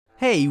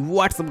Hey,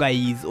 what's up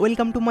guys?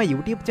 Welcome to my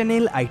YouTube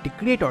channel IT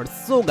Creators.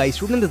 So guys,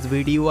 today in this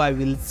video I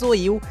will show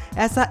you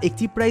ऐसा एक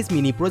cheap price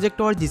mini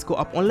projector जिसको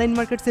आप online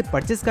market से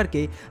purchase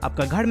करके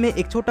आपका घर में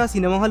एक छोटा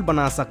सिनेमा हॉल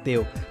बना सकते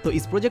हो। तो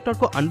इस प्रोजेक्टर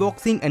को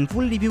अनबॉक्सिंग एंड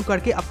फुल रिव्यू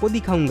करके आपको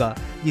दिखाऊंगा,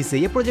 जिससे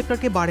ये प्रोजेक्टर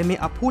के बारे में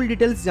आप फुल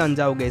डिटेल्स जान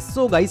जाओगे।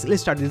 So guys,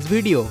 let's start this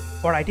video.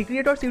 और IT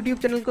क्रिएटर्स यूट्यूब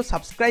चैनल को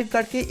सब्सक्राइब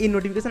करके इन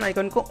नोटिफिकेशन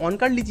आइकन को ऑन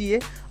कर लीजिए,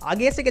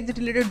 आगे ऐसे गैजेट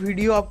रिलेटेड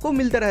वीडियो आपको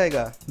मिलता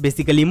रहेगा।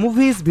 Basically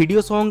movies,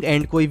 video song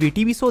and कोई भी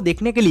टीवी शो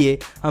देखने के लिए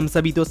हम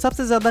सभी तो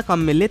सबसे ज्यादा काम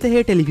में लेते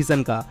हैं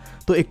टेलीविजन का।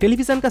 तो एक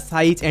टेलीविजन का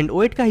साइज एंड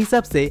वेट का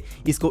हिसाब से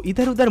इसको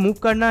इधर उधर मूव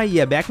करना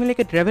या बैग में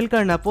लेकर ट्रेवल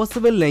करना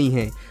पॉसिबल नहीं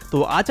है।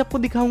 तो आज आपको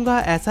दिखाऊंगा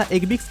ऐसा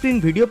एक बिग स्क्रीन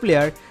वीडियो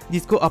प्लेयर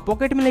जिसको आप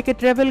पॉकेट में लेकर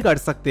ट्रेवल कर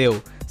सकते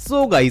हो।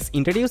 So guys,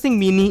 introducing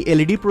mini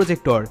LED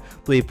projector.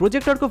 तो ये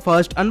प्रोजेक्टर को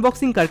फर्स्ट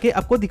अनबॉक्सिंग करके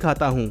आपको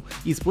दिखाता हूँ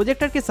इस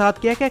प्रोजेक्टर के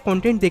साथ क्या क्या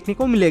कंटेंट देखने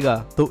को मिलेगा।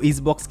 तो इस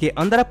बॉक्स के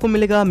अंदर आपको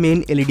मिलेगा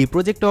मेन LED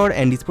प्रोजेक्टर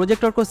एंड इस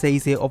प्रोजेक्टर को सही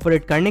से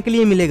ऑपरेट करने के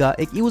लिए मिलेगा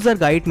एक यूजर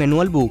गाइड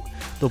मैनुअल बुक।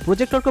 तो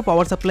प्रोजेक्टर को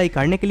पावर सप्लाई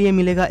करने के लिए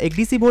मिलेगा एक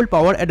DC volt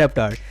power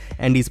adapter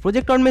and इस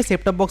प्रोजेक्टर में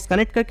सेट टॉप बॉक्स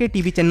कनेक्ट करके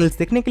टीवी चैनल्स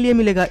देखने के लिए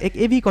मिलेगा एक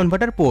AV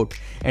converter port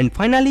and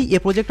finally ये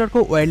प्रोजेक्टर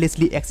को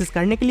वायरलेसली एक्सेस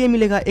करने के लिए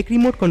मिलेगा एक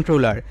रिमोट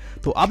कंट्रोलर।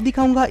 तो अब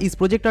दिखाऊंगा इस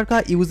प्रोजेक्टर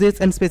का यूजेज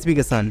एंड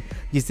स्पेसिफिकेशन,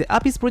 जिससे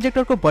आप इस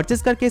प्रोजेक्टर को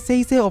परचेस करके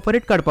सही से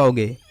ऑपरेट कर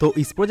पाओगे। तो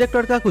इस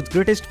प्रोजेक्टर का कुछ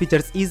ग्रेटेस्ट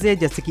फीचर्स इज है,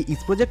 जैसे कि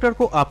इस प्रोजेक्टर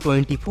को आप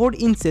 24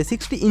 इंच से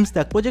 60 इंच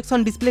तक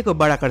प्रोजेक्शन डिस्प्ले को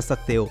बड़ा कर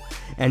सकते हो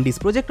एंड इस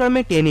प्रोजेक्टर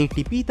में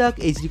 1080p तक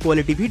HD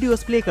क्वालिटी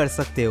वीडियोस प्ले कर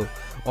सकते हो।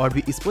 और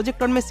भी इस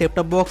प्रोजेक्टर में सेट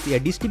टॉप बॉक्स या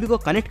डिश टीवी को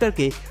कनेक्ट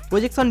करके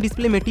प्रोजेक्शन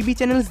डिस्प्ले में टीवी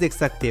चैनल्स देख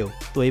सकते हो।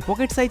 तो ये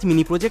पॉकेट साइज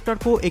मिनी प्रोजेक्टर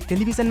को एक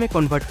टेलीविजन में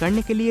कन्वर्ट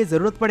करने के लिए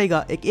जरूरत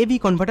पड़ेगा एक AV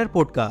कन्वर्टर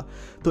पोर्ट का।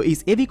 तो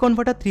इस AV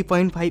कन्वर्टर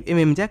 3.5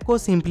 mm जैक को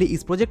सिंपली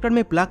इस प्रोजेक्टर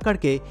में प्लग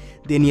करके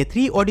देन ये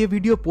 3 ऑडियो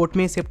वीडियो पोर्ट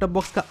में सेट टॉप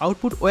बॉक्स का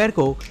आउटपुट वायर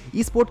को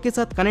इस पोर्ट के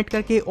साथ कनेक्ट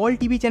करके ऑल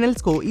टीवी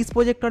चैनल्स को इस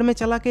प्रोजेक्टर में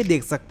चला के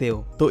देख सकते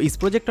हो। तो इस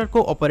प्रोजेक्टर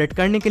को ऑपरेट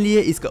करने के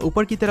लिए इसका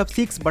ऊपर की तरफ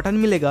 6 बटन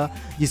मिलेगा,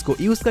 जिसको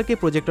यूज करके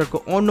प्रोजेक्टर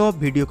को ऑन ऑफ,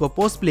 वीडियो को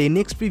post play,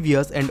 next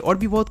previous and और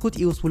भी बहुत कुछ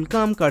यूजफुल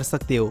काम कर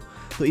सकते हो।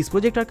 तो इस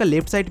प्रोजेक्टर का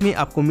लेफ्ट साइड में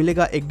आपको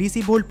मिलेगा एक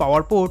DC volt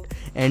power port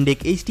and एक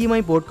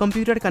HDMI पोर्ट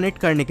कंप्यूटर कनेक्ट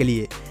करने के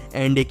लिए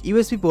एंड एक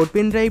USB port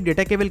pen drive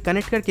data cable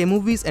connect करके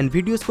मूवीज एंड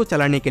वीडियोस को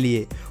चलाने के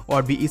लिए।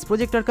 और भी इस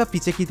प्रोजेक्टर का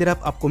पीछे की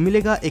तरफ आपको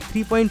मिलेगा एक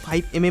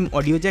 3.5 mm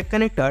ऑडियो जैक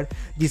कनेक्टर,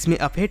 जिसमें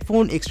आप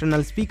headphone,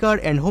 external speaker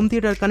and home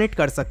theatre connect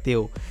कर सकते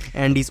हो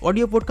एंड इस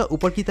ऑडियो पोर्ट का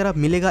ऊपर की तरफ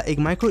मिलेगा एक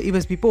माइक्रो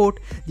USB पोर्ट,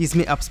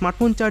 जिसमें आप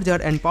smartphone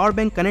charger and power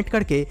bank connect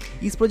करके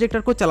इस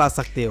प्रोजेक्टर को चला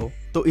सकते हो।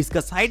 तो इसका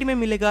साइड में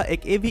मिलेगा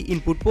एक AV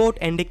इनपुट पोर्ट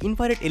एंड एक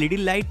infrared LED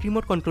light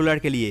remote controller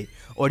के लिए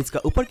और इसका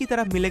ऊपर की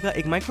तरफ मिलेगा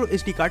एक micro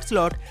SD card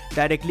slot,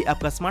 directly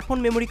आपका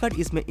स्मार्टफोन मेमोरी कार्ड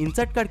इसमें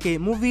इंसर्ट करके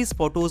movies,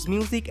 photos,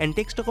 music and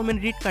text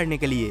document read करने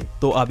के लिए।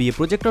 तो अब ये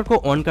प्रोजेक्टर को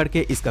ऑन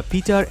करके इसका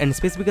फीचर एंड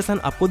स्पेसिफिकेशन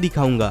आपको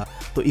दिखाऊंगा।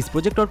 तो इस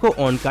प्रोजेक्टर को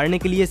ऑन करने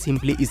के लिए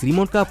सिंपली इस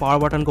रिमोट का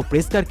पावर बटन को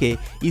प्रेस करके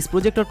इस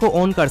प्रोजेक्टर को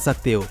ऑन कर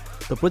सकते हो।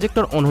 तो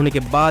प्रोजेक्टर ऑन होने के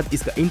बाद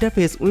इसका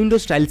इंटरफेस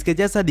विंडोज स्टाइल्स के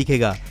जैसा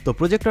दिखेगा। तो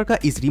प्रोजेक्टर का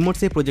इस रिमोट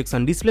से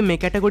प्रोजेक्शन डिस्प्ले में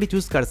कैटेगरी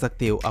चूज कर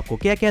सकते हो आपको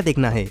क्या क्या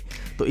देखना है।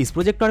 तो इस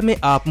प्रोजेक्टर में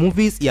आप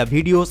मूवीज या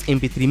वीडियोस,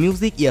 MP3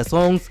 म्यूजिक या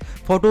songs,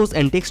 photos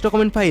and text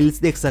document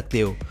files देख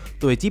सकते हो।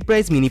 तो ये चीप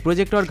प्राइस मिनी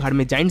प्रोजेक्टर घर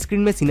में जाइंट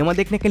स्क्रीन में सिनेमा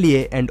देखने के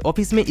लिए एंड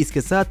ऑफिस में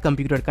इसके साथ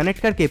कंप्यूटर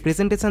कनेक्ट करके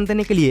प्रेजेंटेशन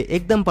देने के लिए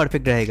एकदम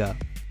परफेक्ट रहेगा।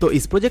 तो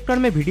इस प्रोजेक्टर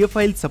में वीडियो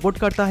फाइल सपोर्ट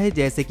करता है,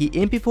 जैसे कि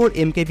MP4,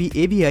 MKV,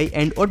 AVI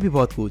एंड और भी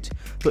बहुत कुछ।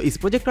 तो इस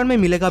प्रोजेक्टर में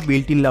मिलेगा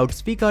built in loud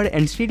speaker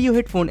and stereo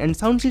headphone and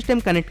sound system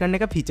connect करने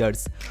का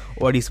फीचर्स।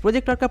 और इस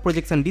प्रोजेक्टर का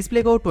प्रोजेक्शन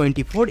डिस्प्ले को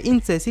 24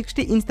 इंच से 60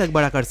 इंच तक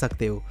बड़ा कर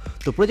सकते हो।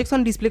 तो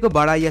प्रोजेक्शन डिस्प्ले को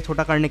बड़ा या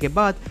छोटा करने के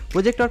बाद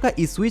प्रोजेक्टर का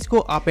इस स्विच को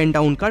अप एंड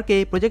डाउन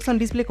करके प्रोजेक्शन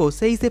डिस्प्ले को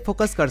सही से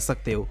फोकस कर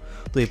सकते हो।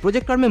 तो ये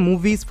प्रोजेक्टर में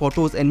मूवीज,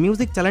 फोटोज एंड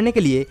म्यूजिक चलाने के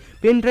लिए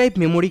pen drive,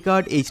 memory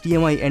card,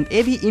 HDMI and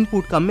AV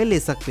input काम में ले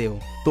सकते हो।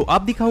 तो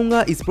अब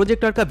दिखाऊंगा इस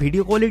प्रोजेक्टर का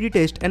video quality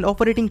test and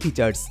operating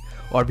features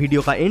और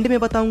वीडियो का एंड में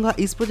बताऊंगा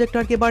इस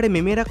प्रोजेक्टर के बारे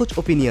में मेरा कुछ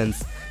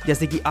ओपिनियंस,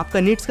 जैसे कि आपका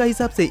नीड्स का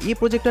हिसाब से ये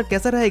प्रोजेक्टर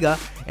कैसा रहेगा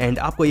एंड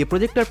आपको ये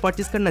प्रोजेक्टर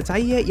परचेस करना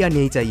चाहिए या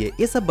नहीं चाहिए,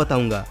 ये सब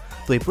बताऊंगा।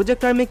 तो ये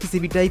प्रोजेक्टर में किसी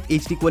भी टाइप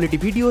HD क्वालिटी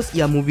वीडियोस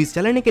या मूवीज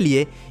चलाने के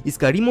लिए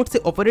इसका रिमोट से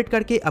ऑपरेट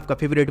करके आपका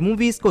फेवरेट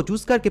मूवीज को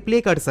चूज करके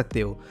प्ले कर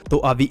सकते हो। तो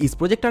अभी इस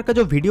प्रोजेक्टर का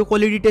जो वीडियो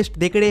क्वालिटी टेस्ट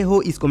देख रहे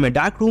हो, इसको मैं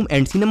dark room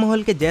and cinema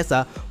hall के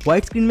जैसा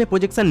व्हाइट स्क्रीन में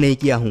प्रोजेक्शन नहीं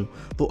किया हूँ।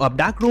 तो अब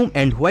dark room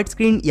and white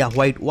screen या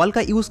व्हाइट वॉल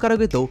का यूज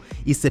करोगे तो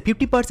इससे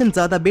 50%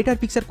 ज्यादा बेटर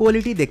पिक्चर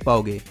क्वालिटी देख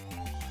पाओगे।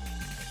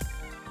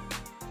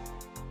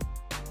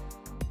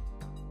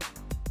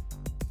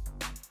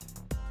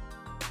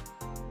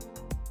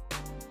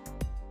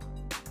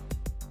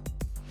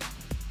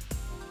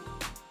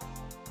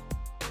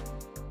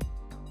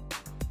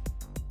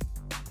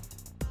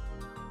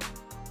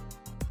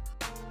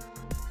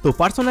 तो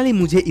पर्सनली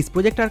मुझे इस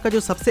प्रोजेक्टर का जो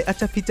सबसे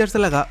अच्छा फीचर्स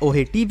लगा वो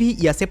है टीवी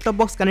या सेट टॉप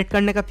बॉक्स कनेक्ट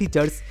करने का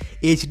फीचर्स,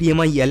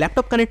 HDMI या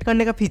लैपटॉप कनेक्ट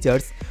करने का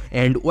features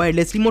and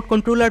wireless remote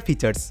controller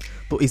features.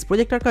 तो इस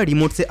प्रोजेक्टर का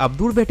रिमोट से आप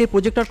दूर बैठे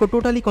प्रोजेक्टर को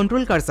टोटली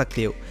कंट्रोल कर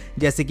सकते हो,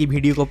 जैसे कि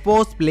वीडियो को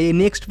pause, play,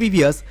 next,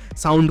 previous,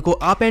 sound को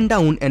up and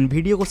down and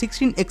video को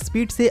 16x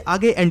स्पीड से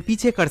आगे एंड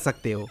पीछे कर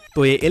सकते हो।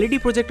 तो ये LED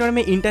प्रोजेक्टर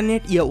में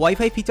इंटरनेट या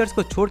वाईफाई फीचर्स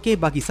को छोड़ के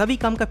बाकी सभी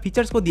काम का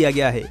फीचर्स को दिया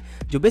गया है,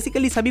 जो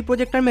बेसिकली सभी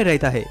प्रोजेक्टर में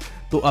रहता है।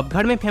 तो अब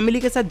घर में फैमिली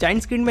के साथ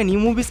जाइंट स्क्रीन में न्यू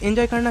मूवीज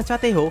एंजॉय करना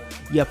चाहते हो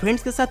या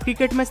फ्रेंड्स के साथ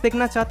क्रिकेट मैच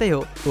देखना चाहते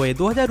हो, तो ये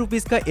 2000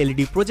 रुपीज का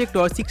LED projector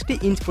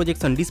 60 inch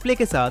projection display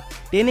के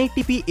साथ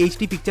 1080p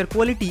HD पिक्चर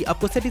क्वालिटी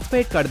आपको सेटिस्फाइड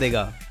कर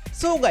देगा।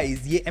 सो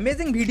गाइज, ये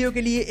अमेजिंग वीडियो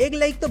के लिए एक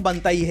लाइक तो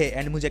बनता ही है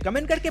एंड मुझे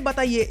कमेंट करके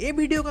बताइए ये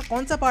वीडियो का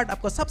कौन सा पार्ट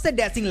आपको सबसे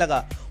डैशिंग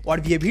लगा,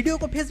 और ये वीडियो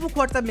को फेसबुक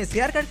व्हाट्सएप में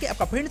शेयर करके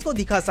आपका फ्रेंड्स को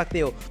दिखा सकते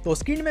हो। तो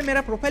स्क्रीन में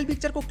मेरा प्रोफाइल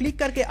पिक्चर को क्लिक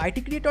करके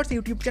IT क्रिएटर्स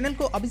यूट्यूब चैनल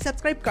को अभी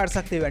सब्सक्राइब कर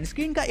सकते हो एंड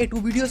स्क्रीन का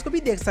A2 वीडियोस को भी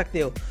देख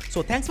सकते हो।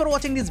 So thanks for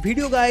watching this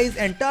video guys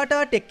and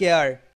Tata, take care.